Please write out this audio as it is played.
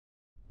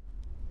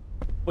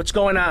What's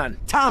going on?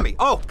 Tommy!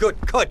 Oh, good.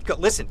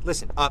 Listen.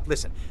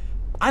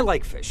 I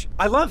like fish.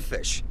 I love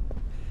fish.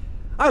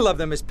 I love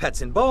them as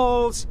pets in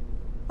bowls,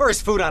 or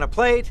as food on a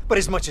plate, but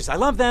as much as I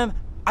love them,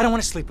 I don't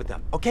want to sleep with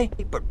them, okay?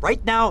 But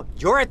right now,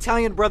 your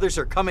Italian brothers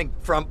are coming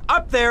from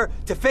up there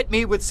to fit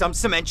me with some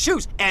cement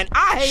shoes, and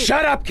I...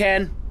 Shut up,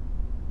 Ken!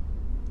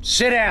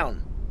 Sit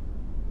down.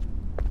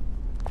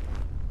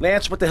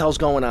 Lance, what the hell's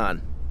going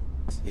on?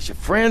 It's your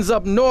friends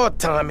up north,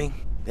 Tommy.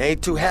 They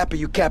ain't too happy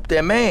you capped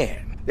their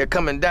man. They're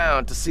coming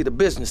down to see the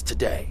business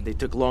today. They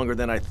took longer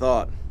than I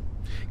thought.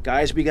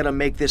 Guys, we gotta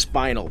make this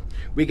final.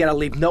 We gotta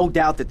leave no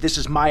doubt that this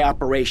is my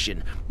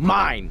operation.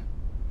 Mine!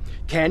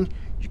 Ken,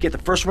 you get the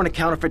first one to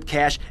counterfeit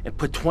cash and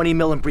put 20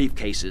 mil in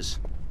briefcases.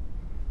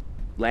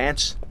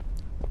 Lance,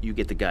 you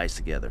get the guys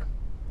together.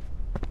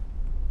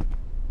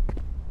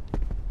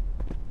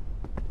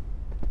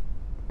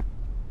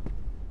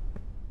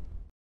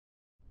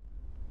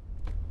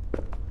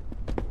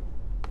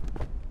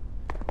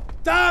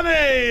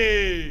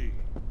 Tommy!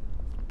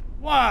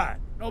 What?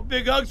 No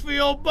big hugs for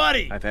your old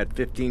buddy? I've had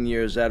 15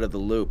 years out of the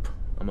loop.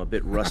 I'm a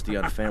bit rusty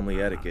on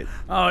family etiquette.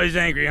 Oh, he's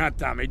angry, huh,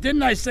 Tommy?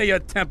 Didn't I say your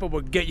temper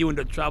would get you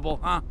into trouble,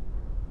 huh?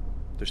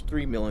 There's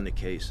 3 mil in the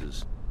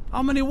cases.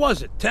 How many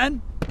was it,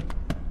 10?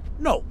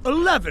 No,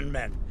 11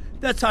 men.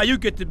 That's how you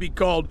get to be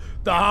called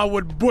the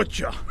Howard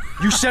Butcher.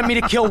 You sent me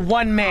to kill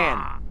one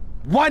man.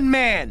 One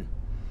man!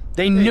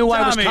 They knew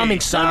I was coming,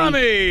 Sonny.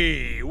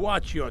 Tommy,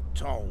 watch your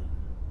tone.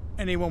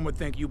 Anyone would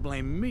think you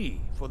blame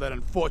me for that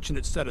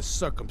unfortunate set of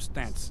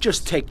circumstances.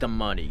 Just take the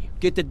money.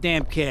 Get the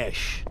damn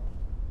cash.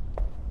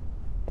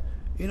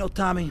 You know,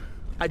 Tommy,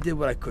 I did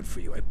what I could for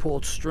you. I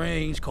pulled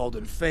strings, called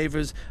in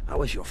favors. I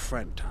was your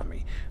friend,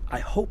 Tommy. I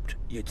hoped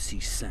you'd see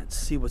sense,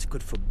 see what's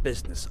good for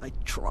business. I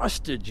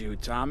trusted you,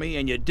 Tommy,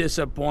 and you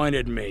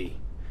disappointed me.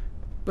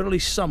 But at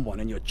least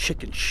someone in your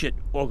chicken shit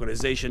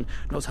organization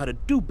knows how to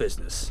do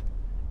business.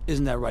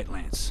 Isn't that right,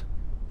 Lance?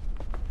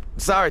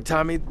 Sorry,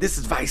 Tommy. This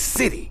is Vice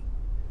City.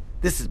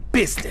 This is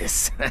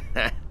business.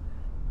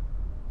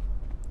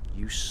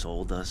 You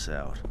sold us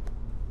out.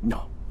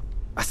 No,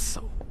 I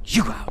sold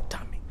you out,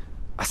 Tommy.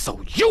 I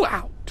sold you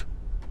out.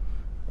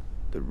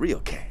 The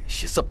real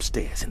cash is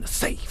upstairs in the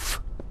safe.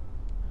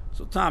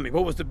 So, Tommy,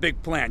 what was the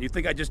big plan? You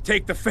think I'd just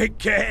take the fake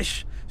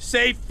cash,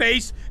 save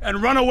face,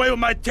 and run away with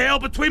my tail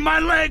between my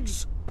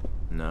legs?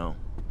 No.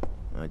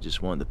 I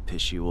just wanted to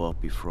piss you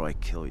off before I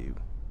kill you.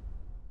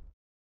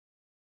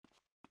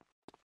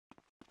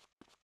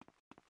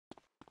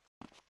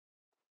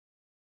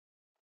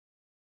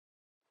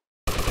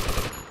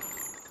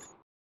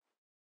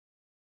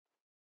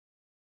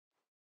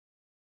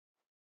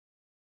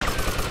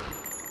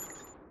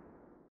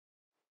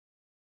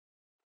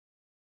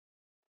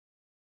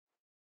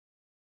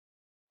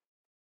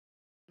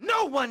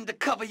 No one to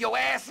cover your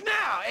ass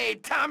now, eh,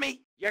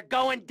 Tommy? You're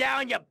going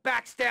down, you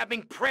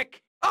backstabbing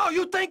prick! Oh,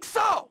 you think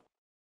so?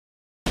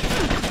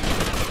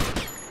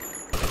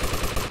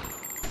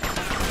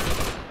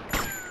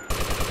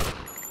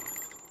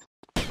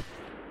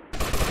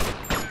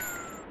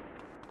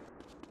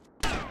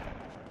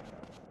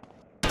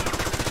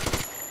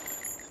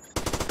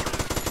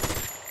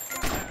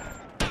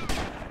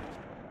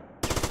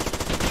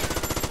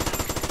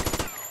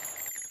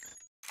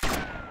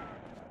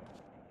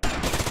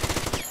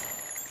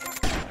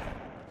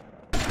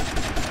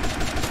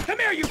 Come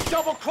here, you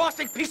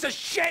double-crossing piece of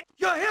shit!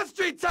 Your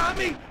history,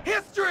 Tommy!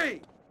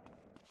 History!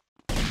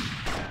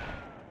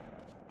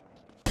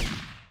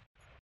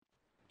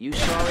 You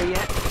sorry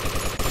yet?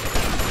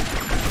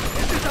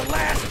 This is the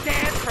last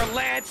dance for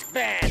Lance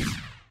Vance!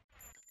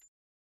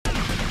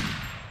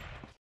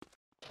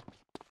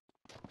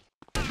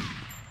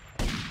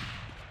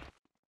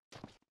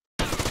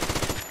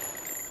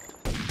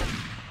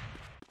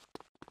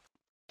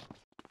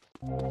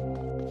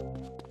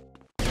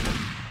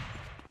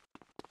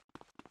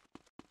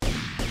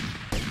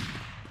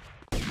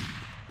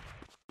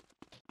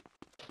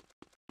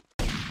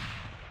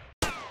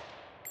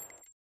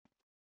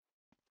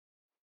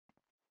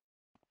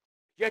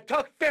 You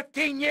took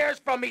 15 years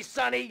from me,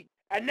 Sonny,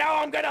 and now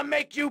I'm gonna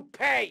make you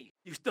pay!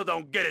 You still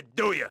don't get it,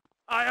 do you?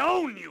 I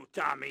own you,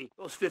 Tommy.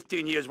 Those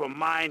 15 years were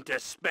mine to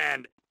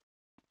spend.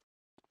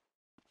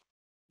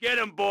 Get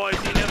him, boys.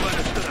 He never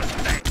understood a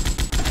thing.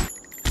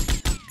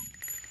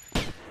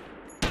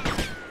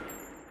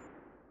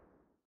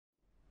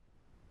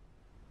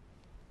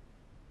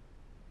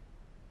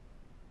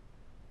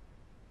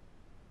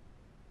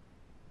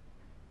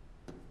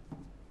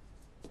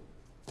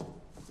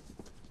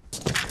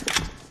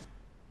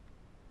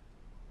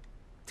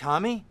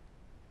 Tommy?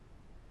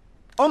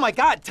 Oh my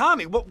God,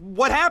 Tommy,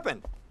 what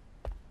happened?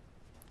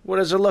 What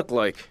does it look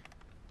like?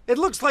 It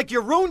looks like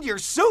you ruined your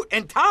suit,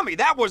 and Tommy,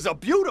 that was a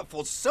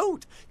beautiful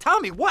suit.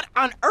 Tommy, what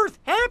on earth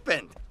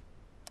happened?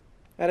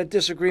 Had a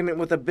disagreement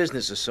with a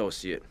business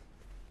associate.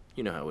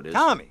 You know how it is.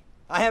 Tommy,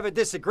 I have a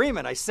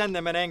disagreement. I send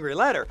them an angry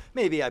letter.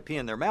 Maybe I pee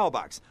in their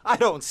mailbox. I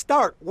don't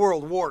start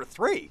World War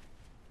III.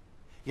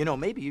 You know,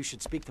 maybe you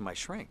should speak to my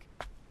shrink.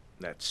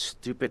 That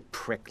stupid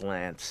prick,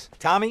 Lance.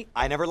 Tommy,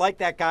 I never liked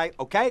that guy,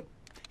 okay?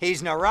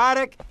 He's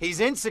neurotic, he's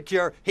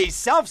insecure, he's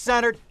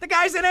self-centered. The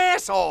guy's an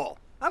asshole.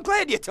 I'm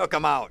glad you took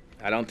him out.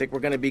 I don't think we're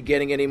gonna be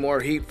getting any more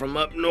heat from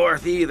up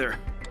north either.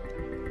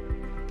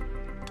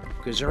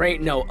 Because there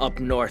ain't no up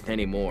north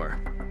anymore.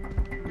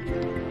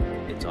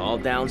 It's all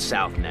down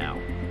south now.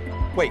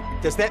 Wait,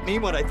 does that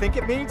mean what I think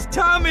it means?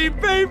 Tommy,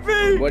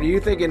 baby! What do you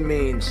think it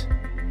means?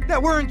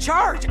 That we're in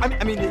charge.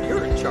 I mean, that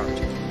you're in charge.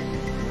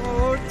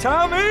 Oh,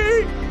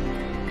 Tommy!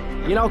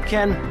 You know,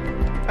 Ken,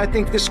 I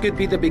think this could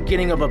be the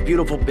beginning of a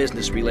beautiful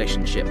business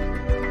relationship.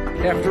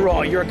 After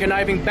all, you're a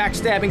conniving,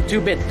 backstabbing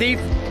two-bit thief,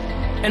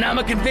 and I'm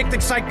a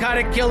convicted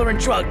psychotic killer and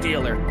drug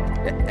dealer.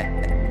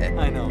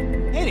 I know.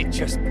 Ain't it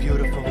just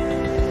beautiful?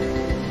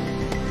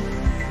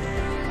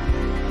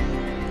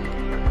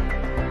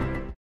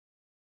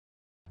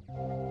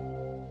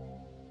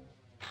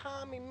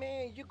 Tommy,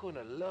 man, you're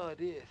gonna love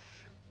this.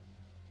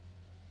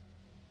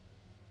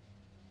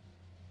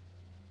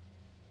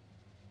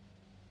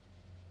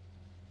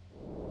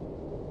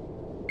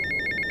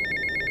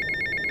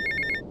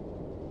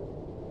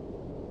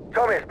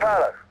 Tommy, it's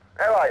Paolo.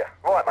 How are you?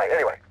 Right, mate,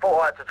 anyway, thought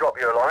I had to drop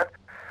you a line.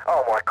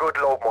 Oh, my good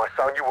lord, my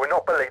son, you will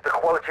not believe the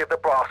quality of the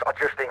brass I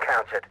just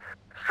encountered.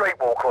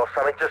 Streetwalker or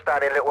something just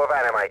down in Little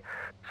Havana, mate.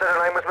 Said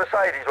her name was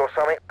Mercedes or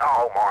something.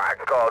 Oh, my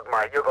God,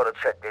 mate, you've got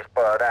to check this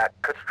bird out.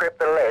 Could strip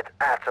the lead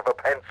out of a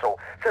pencil.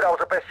 Said I was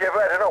the best you ever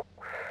had and all.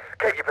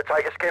 Keep your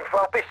potato skin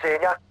fluffy,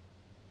 seeing ya.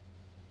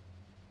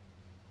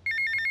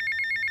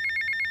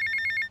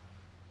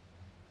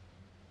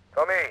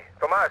 Tommy,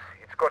 Tomas,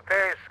 it's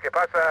Cortez. ¿Qué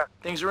pasa?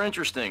 Things are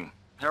interesting.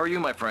 How are you,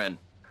 my friend?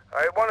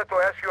 I wanted to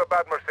ask you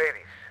about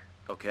Mercedes.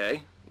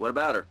 Okay. What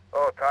about her?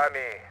 Oh, Tommy,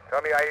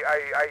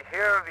 I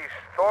hear these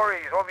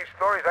stories, all these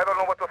stories. I don't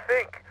know what to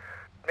think.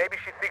 Maybe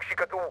she thinks she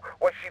could do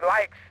what she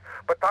likes.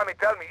 But Tommy,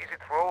 tell me, is it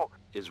true?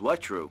 Is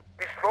what true?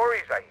 These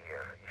stories I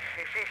hear.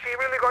 She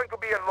really going to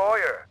be a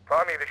lawyer?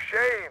 Tommy, the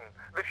shame.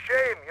 The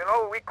shame. You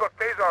know, we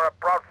Cortez are a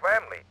proud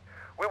family.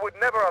 We would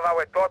never allow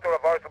a daughter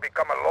of ours to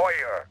become a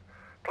lawyer.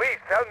 Please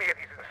tell me it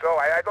isn't so.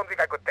 I don't think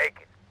I could take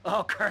it.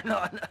 Oh,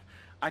 Colonel,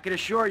 I can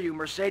assure you,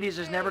 Mercedes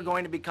is never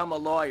going to become a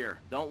lawyer.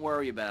 Don't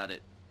worry about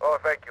it. Oh,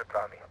 thank you,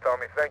 Tommy.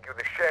 Tommy, thank you.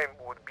 The shame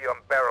would be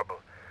unbearable.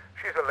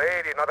 She's a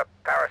lady, not a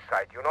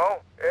parasite, you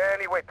know?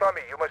 Anyway,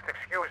 Tommy, you must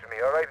excuse me,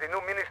 all right? The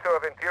new Minister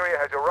of Interior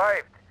has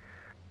arrived.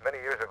 Many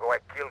years ago, I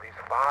killed his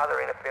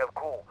father in a failed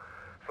coup,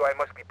 so I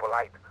must be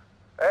polite.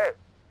 Hey,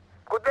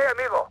 good day,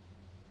 amigo.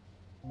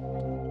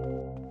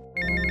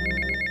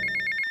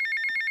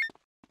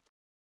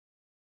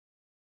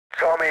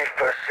 Tommy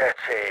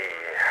Facchetti.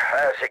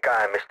 How's it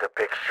going, Mr.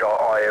 Big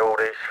Shot? I hear all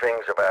these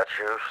things about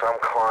you. Some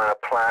kind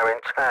of player in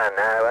town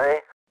now, eh?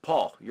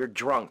 Paul, you're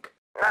drunk.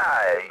 No,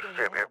 you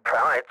stupid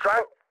pal. I ain't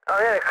drunk.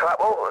 I had a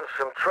couple and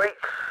some treats.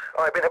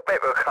 I've been a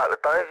bit for a couple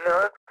of days, you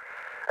know.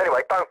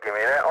 Anyway, don't give me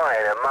that. I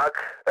ain't a mug.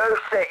 Who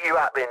set you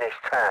up in this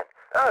town?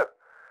 Oh,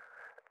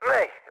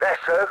 me.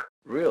 That's who.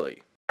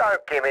 Really?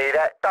 Don't give me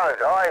that.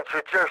 Don't. I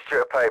introduced you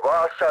to people.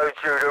 I showed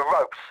you the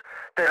ropes.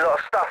 Did a lot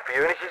of stuff for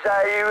you, and this is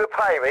how you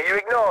repay me. You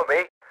ignore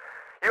me.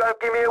 You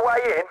won't give me a way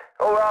in,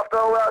 all after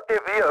all I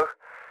did for you.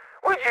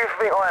 What do you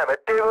think I am, a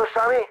div or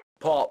something?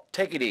 Paul,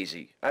 take it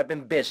easy. I've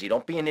been busy.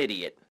 Don't be an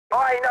idiot.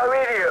 I ain't no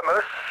idiot,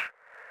 Mush.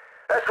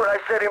 That's what they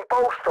said in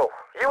Borstal.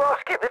 You are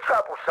skip the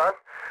trouble, son,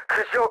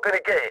 'cause you're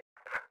gonna get it.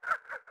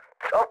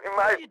 Tommy,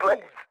 mate,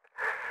 please.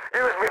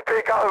 Use me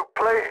big hope,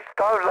 please.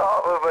 Don't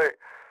laugh at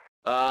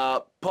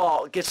me.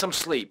 Paul, get some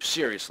sleep.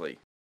 Seriously.